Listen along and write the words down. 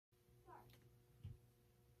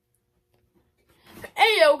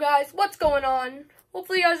Yo guys, what's going on?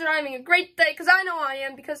 Hopefully you guys are having a great day, because I know I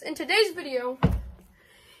am, because in today's video,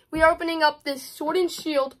 we are opening up this Sword and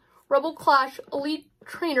Shield Rebel Clash Elite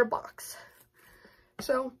Trainer box.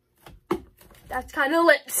 So, that's kind of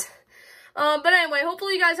lit. But anyway,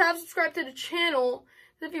 hopefully you guys have subscribed to the channel.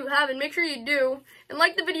 If you haven't, make sure you do. And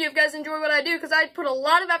like the video if you guys enjoy what I do, because I put a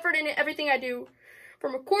lot of effort into everything I do.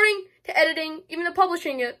 From recording, to editing, even to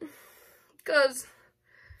publishing it. Because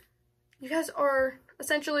you guys are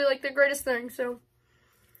essentially like the greatest thing. So,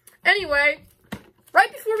 anyway,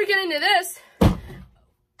 right before we get into this,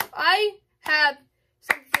 I have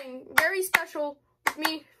something very special with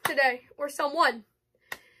me today, or someone.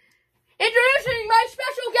 Introducing my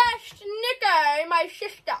special guest, Nikki, my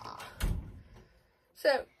sister.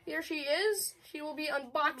 So, here she is. She will be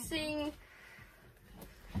unboxing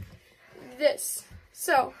this.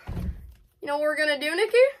 So, you know what we're gonna do,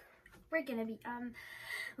 Nikki? We're gonna be,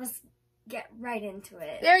 let's get right into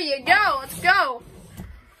it. There you go. Let's go.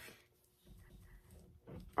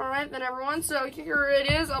 Alright then, everyone. So, here it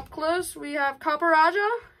is up close. We have Copper Raja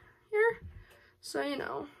here. So, you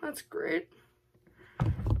know, that's great.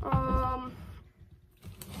 We're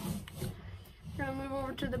gonna move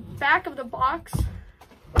over to the back of the box.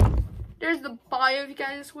 There's the bio if you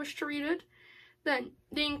guys wish to read it. Then,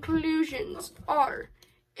 the inclusions are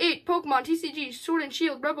 8 Pokemon TCG Sword and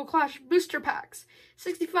Shield Rebel Clash Booster Packs,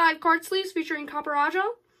 65 card sleeves featuring Copper Raja,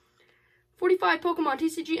 45 Pokemon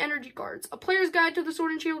TCG Energy Cards, a player's guide to the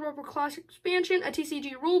Sword and Shield Rebel Clash expansion, a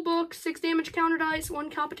TCG rulebook, 6 damage counter dice, 1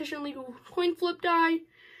 competition legal coin flip die,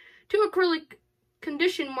 2 acrylic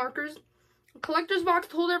condition markers, a collector's box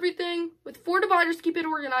to hold everything, with 4 dividers to keep it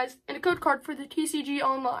organized, and a code card for the TCG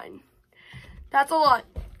Online. That's a lot,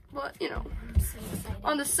 but you know.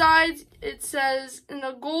 On the sides, it says in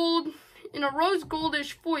a rose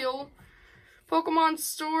goldish foil, Pokemon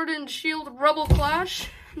Sword and Shield Rebel Clash,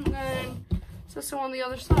 and then it says so on the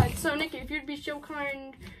other side. So, Nikki, if you'd be so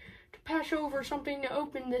kind to pass over something to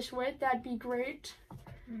open this with, that'd be great.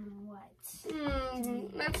 What?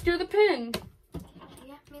 Let's do the pin.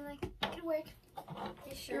 Yeah, I mean, like, it could work.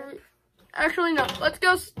 You sure? Actually, no. Let's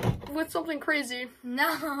go with something crazy.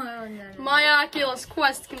 No. My Oculus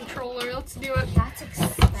Quest controller. Let's do it. That's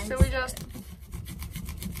expensive. So we just...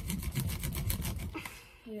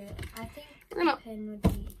 Here, I think we're gonna... the pin would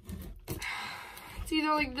be... It's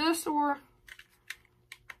either like this or...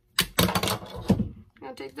 I'm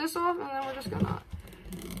gonna take this off, and then we're just gonna...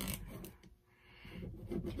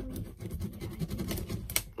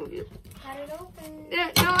 Got it open.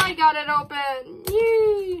 Yeah, no, I got it open.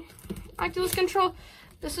 Yay! Oculus control.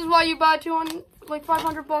 This is why you buy like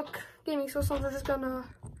 $500 gaming systems. We're just gonna.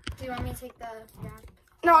 Do you want me to take the wrap?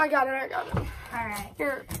 No, I got it. All right.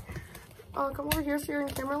 Here. Come over here so you're in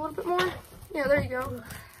camera a little bit more. Yeah, there you go. Ooh,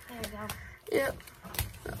 there we go. Yeah.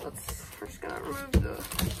 We're just gonna remove the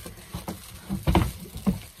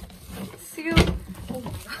seal. Oh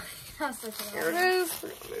my god. Here it is.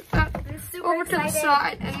 We're gonna move that over to the excited.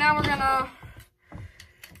 side, and now we're gonna.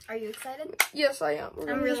 Are you excited? Yes, I am. We're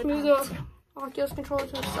gonna really just move the Oculus controller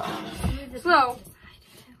to the side. So,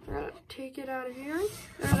 we're gonna take it out of here.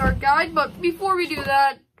 There's our guide, but before we do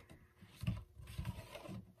that,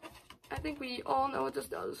 I think we all know what this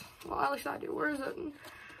does. Well, at least I do. Where is it?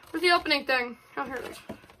 Where's the opening thing? Oh, here it is.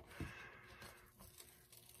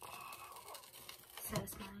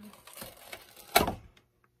 Satisfying.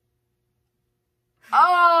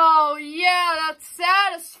 Oh, yeah, that's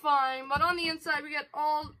satisfying. But on the inside, we get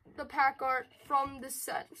all the pack art from this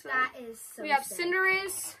set. So that is so we have sick.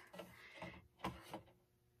 Cinderace,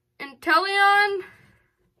 Inteleon,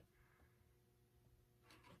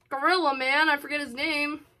 Gorilla Man, I forget his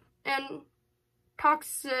name, and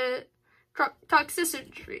Toxicity,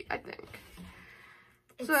 I think.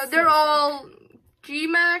 So they're all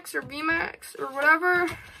G-Max or B-Max or whatever.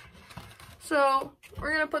 So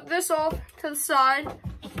we're going to put this off to the side.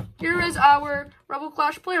 Here is our Rebel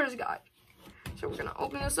Clash Player's Guide. So we're going to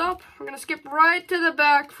open this up. We're going to skip right to the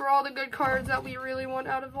back for all the good cards that we really want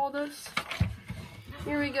out of all this.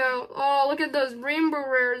 Here we go. Oh, look at those rainbow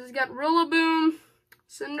rares. It's got Rillaboom,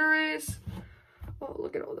 Cinderace. Oh,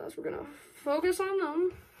 look at all those. We're going to focus on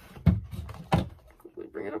them. Quickly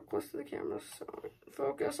bring it up close to the camera. So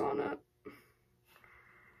focus on it.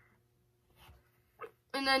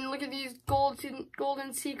 And then look at these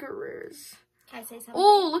golden secret rares. Can I say something?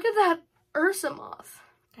 Oh, look at that Ursa Moth.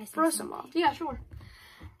 Can I say Ursa something? Moth. Yeah, sure.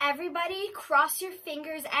 Everybody, cross your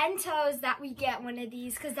fingers and toes that we get one of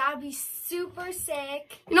these, because that would be super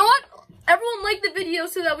sick. You know what? Everyone like the video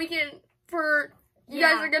so that we can, you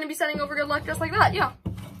guys are going to be sending over good luck just like that. Yeah.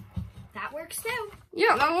 That works too.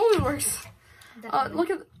 Yeah, that always works. Definitely.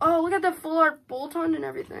 Look at the full art bolt-on and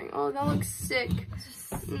everything. Oh, that looks sick.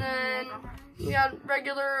 And then we got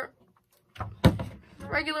regular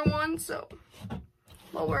one. So,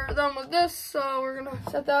 well, we're done with this. So we're gonna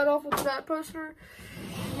set that off with that poster.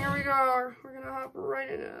 And here we go. We're gonna hop right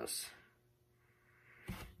into this.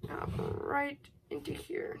 Hop right into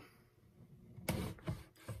here.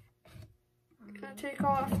 Gonna take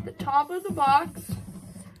off the top of the box,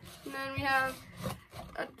 and then we have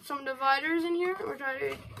some dividers in here,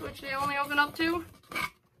 which they only open up to. I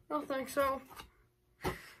don't think so.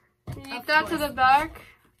 Yeet that to the back.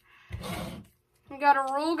 We got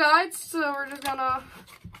a rule guide, so we're just gonna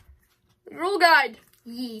rule guide.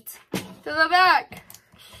 Yeet To the back.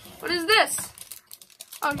 What is this?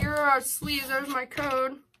 Oh, here are our sleeves. There's my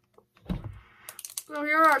code. So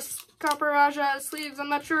here are our Copper Raja sleeves. I'm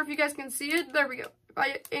not sure if you guys can see it. There we go. If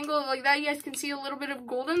I angle it like that, you guys can see a little bit of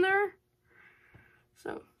gold in there.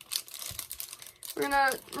 So we're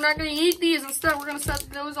not gonna eat these. Instead, we're gonna set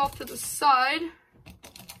those off to the side.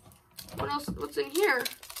 What else? What's in here?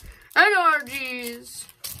 NRGs.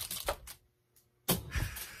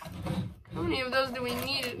 How many of those do we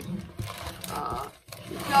need?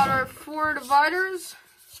 We've got our 4 dividers.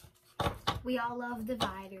 We all love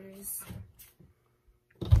dividers.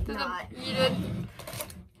 We've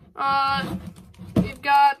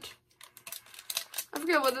got, I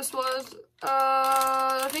forget what this was.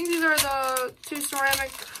 I think these are the 2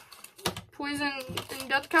 ceramic poison and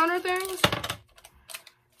death counter things.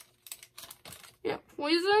 Yeah,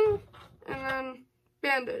 poison and then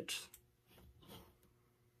bandage.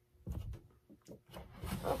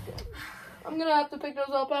 Okay. I'm gonna have to pick those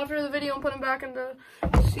up after the video and put them back in the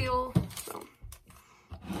seal. So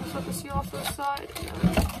let's set the seal off to the side. And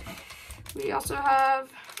then we also have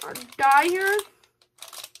our die here.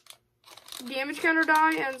 Damage counter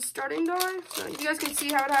die and starting die. So you guys can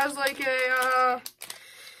see how it has like a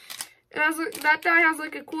that die has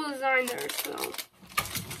like a cool design there. So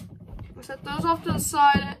we'll set those off to the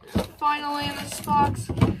side. And finally, in this box,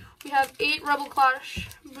 we have 8 Rebel Clash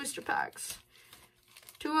booster packs.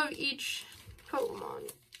 2 of each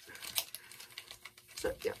Pokemon.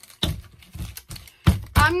 So yeah,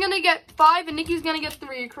 I'm gonna get 5 and Nikki's gonna get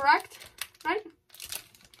 3. Correct? Right?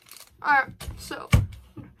 All right. So.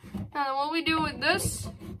 And what we do with this,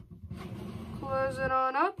 close it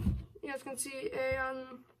on up. You guys can see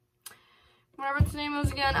whatever its name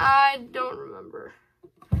was again, I don't remember.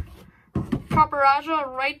 Copper Raja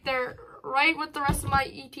right there, right with the rest of my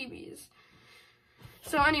ETBs.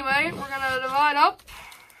 So anyway, we're gonna divide up.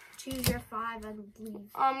 Choose your 5, I believe.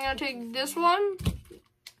 I'm gonna take this one,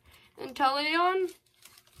 Inteleon,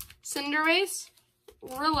 Cinderace,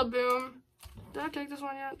 Rillaboom. Did I take this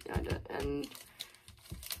one yet? Yeah, I did. And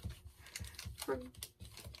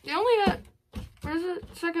they only had, where's the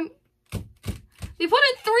second? They put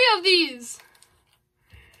in 3 of these.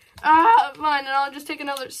 Fine, and I'll just take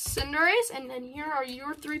another Cinderace, and then here are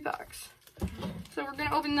your 3 packs. So we're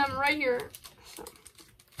gonna open them right here. So.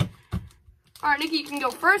 All right, Nikki, you can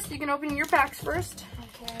go first. You can open your packs first.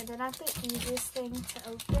 Okay, they're not the easiest thing to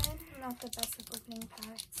open. I'm not the best at opening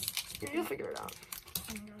packs. You'll figure it out.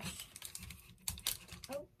 Oh my gosh.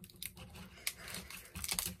 Oh.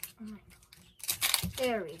 Oh my gosh.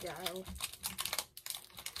 There we go.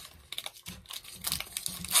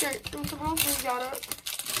 Here, we got it.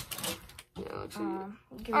 Yeah, let's see.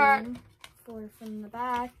 Green, all right. 4 from the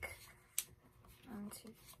back. 1,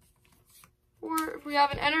 2. 4. If we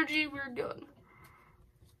have an energy, we're good.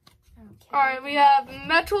 Okay. All right, we have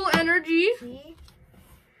Metal Energy.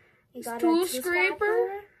 You got Tool a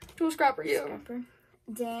Scraper. Tool Scraper, yeah. Scraper.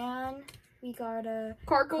 Dan, we got a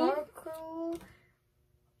Carkle.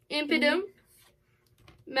 Impidum.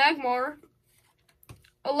 Magmar.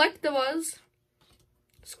 Electabuzz.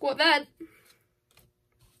 Squavette.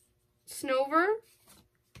 Snover.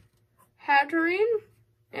 Hatterene.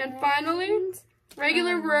 And finally,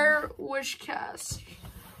 regular rare Wishcast.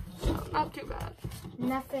 So, not too bad.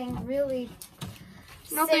 Nothing really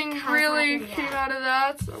really came out of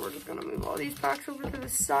that, so we're just gonna move all these packs over to the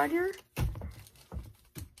side here.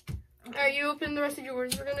 Okay. Alright, you open the rest of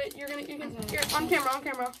yours. You're on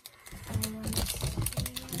camera.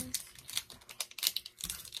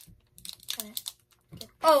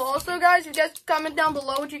 Oh, also guys, if you guys comment down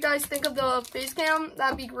below what you guys think of the face cam,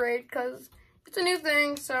 that'd be great, because it's a new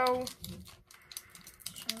thing, so.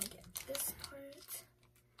 Trying to get this part.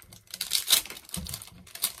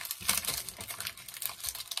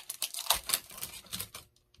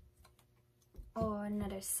 Oh,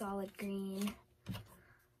 another solid green.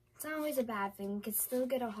 It's not always a bad thing. You could still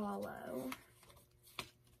get a holo.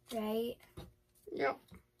 Right? Yep.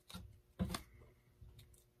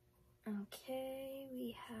 Okay,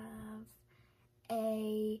 we have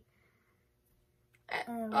a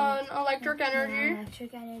an electric energy.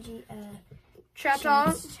 Electric energy.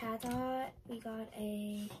 Chatot. We got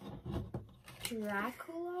a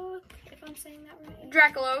Dracula, if I'm saying that right.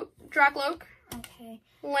 Dracloak. Okay.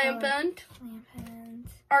 Lampent.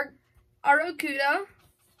 Aracuda.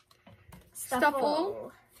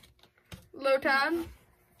 Stuffle. Lotad.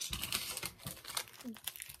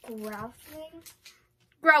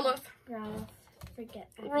 Growlithe. Forget.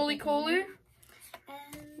 Roly-Coly.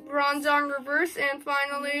 And Bronzong Reverse. And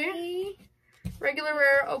finally, regular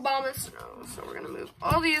rare Obama Snow. So we're gonna move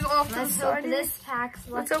all these off to the side. This pack's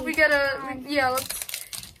lucky. Let's hope we get a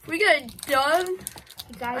if we get it done.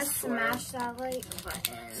 You guys smash that like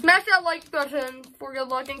button. Smash that like button for good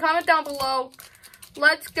luck and comment down below.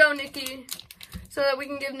 Let's go, Nikki, so that we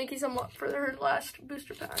can give Nikki some luck for her last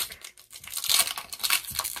booster pack.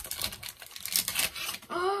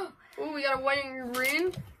 Oh, we got a white and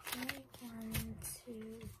green. 1,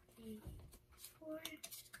 2, 3, 4.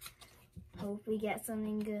 Hope we get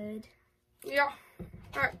something good. Yeah.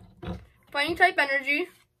 All right. Fighting type energy.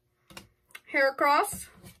 Heracross.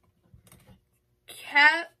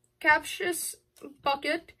 Captious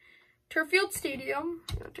Bucket. Turffield Stadium.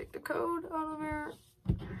 I'm gonna take the code out of there.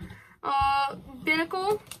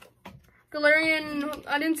 Binnacle. Galarian.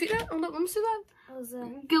 I didn't see that. Hold up. Let me see that. What was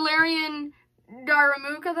that? Galarian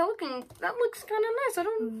Daramuka. That looks kind of nice. I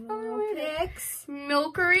don't know. Vulpix.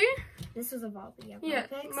 Milcery. This was a Vulpix. Yeah.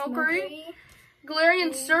 Vulpix, Milcery.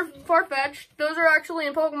 Galarian Farfetch. Those are actually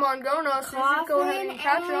in Pokemon Go now, so you should go ahead and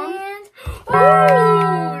catch them. Ooh,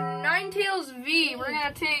 Ninetales V. We're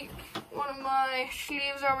gonna take one of my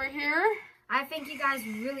sleeves over here. I think you guys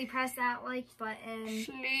really press that like button.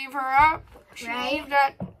 Sleeve her up. Right? Sleeve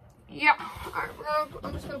that. Yeah. Alright,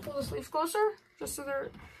 I'm just gonna pull the sleeves closer, just so they're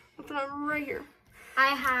right here. I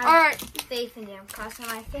have Alright. faith in you. Crossing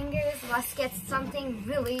my fingers. Let's get something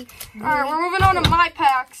really Alright, we're moving on to my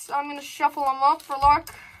packs. I'm gonna shuffle them up for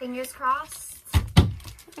luck. Fingers crossed. I'm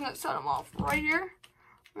gonna set them off right here.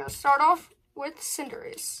 I'm gonna start off with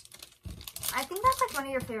Cinderace. I think that's like one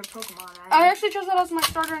of your favorite Pokemon, right? I actually chose that as my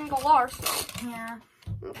starter in Galar, so. Yeah.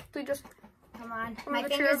 They just. Come on. My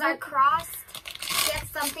fingers are crossed. Get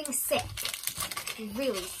something sick.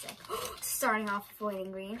 Really sick. Starting off with white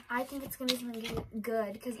and green. I think it's going to be something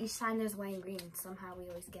good because each time there's white and green, somehow we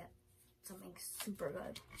always get something super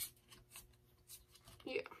good.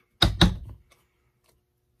 Yeah.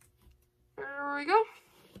 There we go.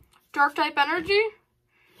 Dark type energy.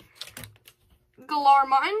 Galar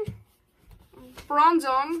Mine.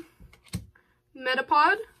 Bronzong.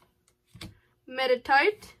 Metapod.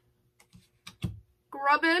 Meditite.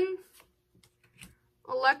 Grubbin.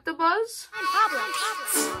 Electabuzz.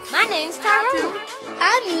 My name's Tyrone.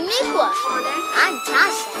 I'm Uniqua. I'm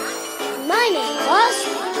Tasha. My name's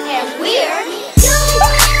Austin. And we're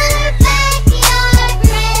your backyard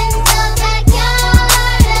friends, the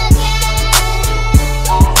backyard again.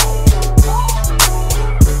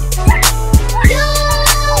 Your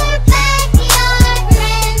backyard friends,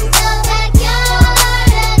 the backyard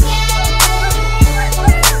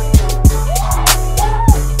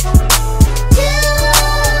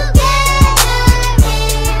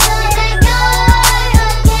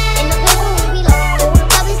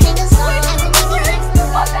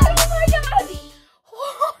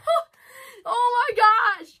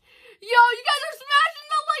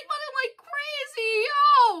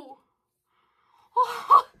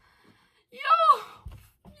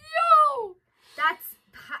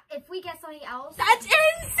else. That's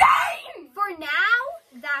insane! For now,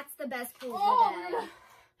 that's the best pull of the day.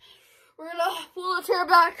 We're gonna pull the chair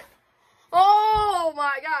back. Oh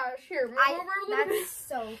my gosh. Here, move over a little bit. That's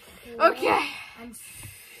so cool. Okay.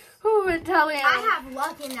 Ooh, Italian. I have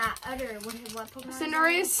luck in that other, what Pokemon?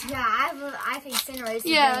 Cinderace? Yeah, I think Cinderace is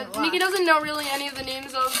Yeah, really Nikki luck. doesn't know really any of the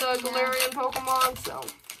names of the Galarian Pokemon, so.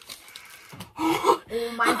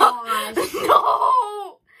 Oh my gosh.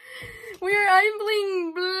 No! I'm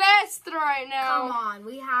being blessed right now. Come on,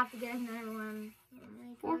 we have to get another one. Oh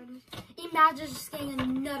my god. Imagine just getting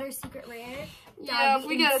another secret rare. Yeah, if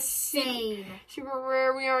we get a super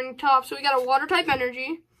rare, we are on top. So we got a water type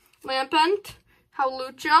energy, Lampent,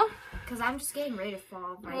 Hawlucha. Because I'm just getting ready to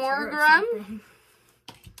fall. Morgrem,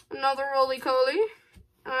 another Roly-Coly,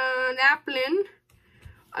 an Applin,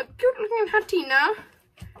 a cute looking Hatina.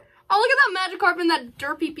 Oh, look at that Magikarp and that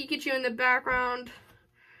derpy Pikachu in the background.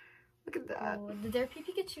 Look at that. Oh, the derpy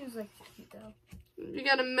Pikachu is like cute though. You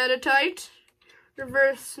got a Meditite,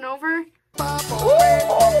 Reverse Snover. A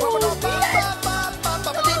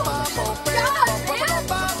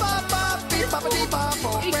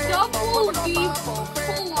double V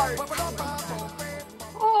full art.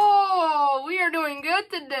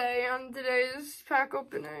 good today on today's pack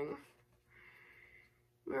opening.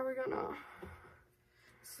 Where are we gonna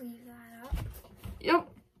sleeve that up? Yep.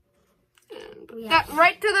 And put that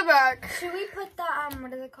right to the back. Should we put the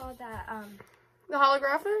what is it called? That the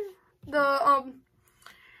holographic? The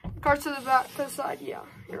cards to the back, to the side. Yeah,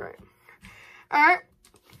 you're right. All right.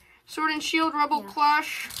 Sword and Shield, Rebel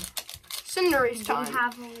Clash, Cinderace time.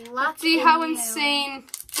 Let's see how insane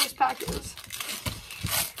this pack is.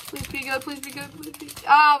 Please be good. Please be good. Please be good.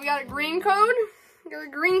 Ah, we got a green code. We got a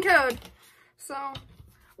green code. So.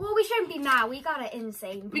 Well, we shouldn't be mad. We got an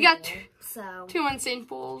insane pool. We got two insane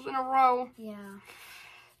pools in a row. Yeah.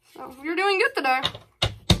 So, you're doing good today.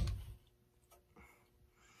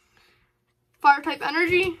 Fire type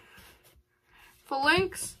energy.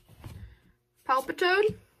 Phalanx.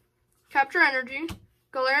 Palpitoad. Capture energy.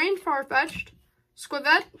 Galarian Farfetch'd.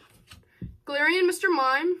 Squivette. Galarian Mr.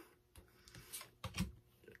 Mime.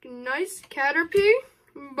 Nice Caterpie.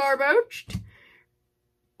 Barboached.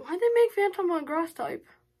 Why'd they make Phantom a grass type?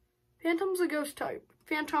 Phantom's a ghost type.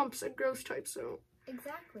 Phantom's a ghost type, so.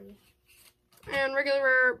 Exactly. And regular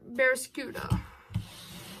rare Barraskewda.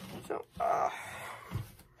 So,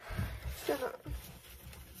 just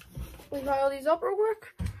gonna pile these up real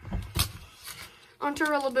quick. Onto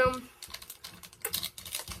Rillaboom.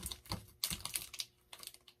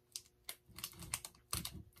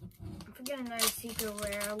 If we get another secret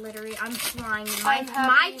rare, literally, I'm flying.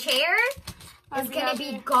 My chair is gonna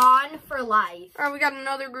be gone for life. Alright, we got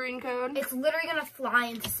another green code. It's literally gonna fly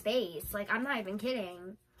into space. Like, I'm not even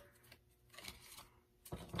kidding.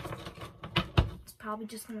 It's probably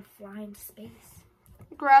just gonna fly into space.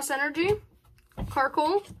 Grass energy.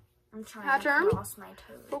 Carkol. I'm trying to cross my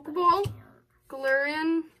toes. Pokeball.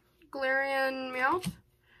 Galarian Meowth.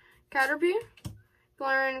 Caterpie.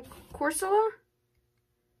 Galarian Corsola.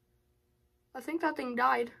 I think that thing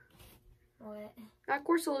died. What? That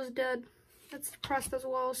Corsola is dead. It's depressed as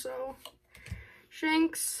well, so.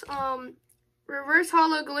 Shanks, Reverse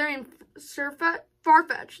Holo Galarian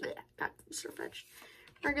Farfetch'd. Not Surfetch'd.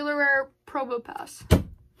 Regular rare Probopass.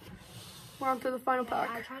 We're on to the final pack.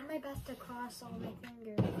 I tried my best to cross all my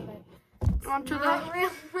fingers, but on to not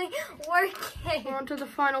really working. We're on to the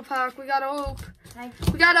final pack. We gotta hope.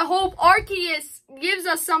 We gotta hope Arceus gives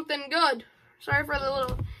us something good. Sorry for the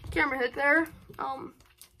little camera hit there. Come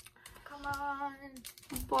on.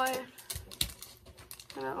 But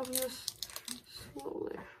I'm gonna open this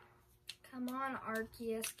slowly. Come on,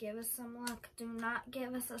 Arceus, give us some luck. Do not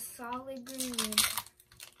give us a solid green.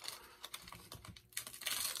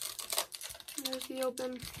 There's the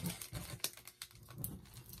open.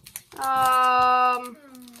 No.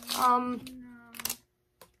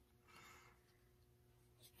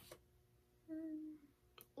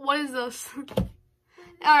 What is this?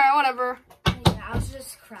 Alright, whatever. Yeah, I was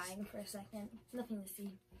just crying for a second. Nothing to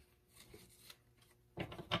see.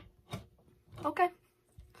 Okay.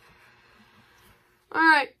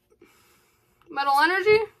 Alright. Metal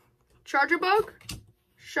Energy. Charger Bug.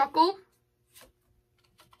 Shuckle.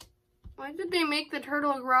 Why did they make the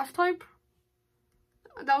turtle a grass type?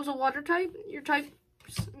 That was a water type. Your types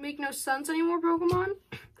make no sense anymore, Pokemon.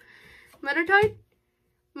 Meta-type.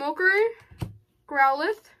 Mokiri.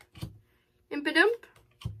 Growlithe. Impidimp.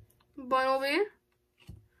 Bunnelby.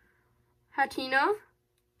 Hatina.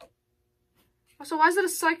 Also, why is it a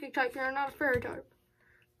psychic type here and not a fairy type?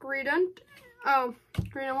 Greedent. Oh,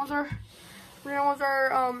 green ones are rare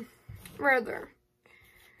there.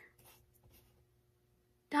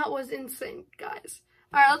 That was insane, guys.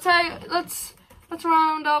 Alright, let's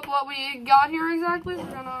round up what we got here exactly. We're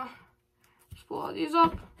gonna just pull all these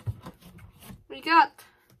up. We got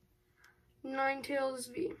Ninetales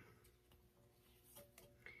V.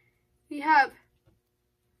 We have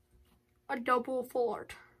a double full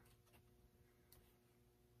art.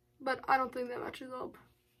 But I don't think that matches up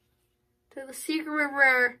to the secret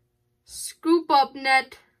rare Scoop Up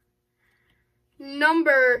Net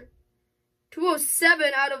number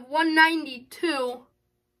 207 out of 192.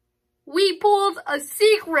 We pulled a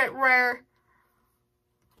secret rare.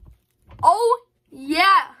 Oh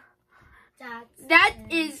yeah. That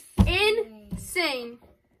is insane.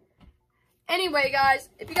 Anyway, guys,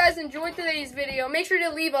 if you guys enjoyed today's video, make sure to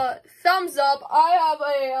leave a thumbs up. I have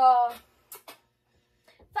a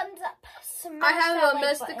thumbs up. I have a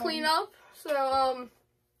mess to clean up. So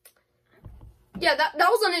yeah, that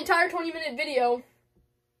was an entire 20-minute video.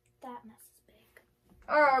 That mess is big.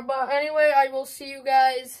 Alright, but anyway, I will see you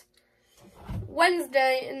guys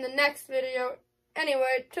Wednesday in the next video.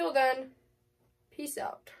 Anyway, till then, peace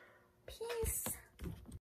out. Peace.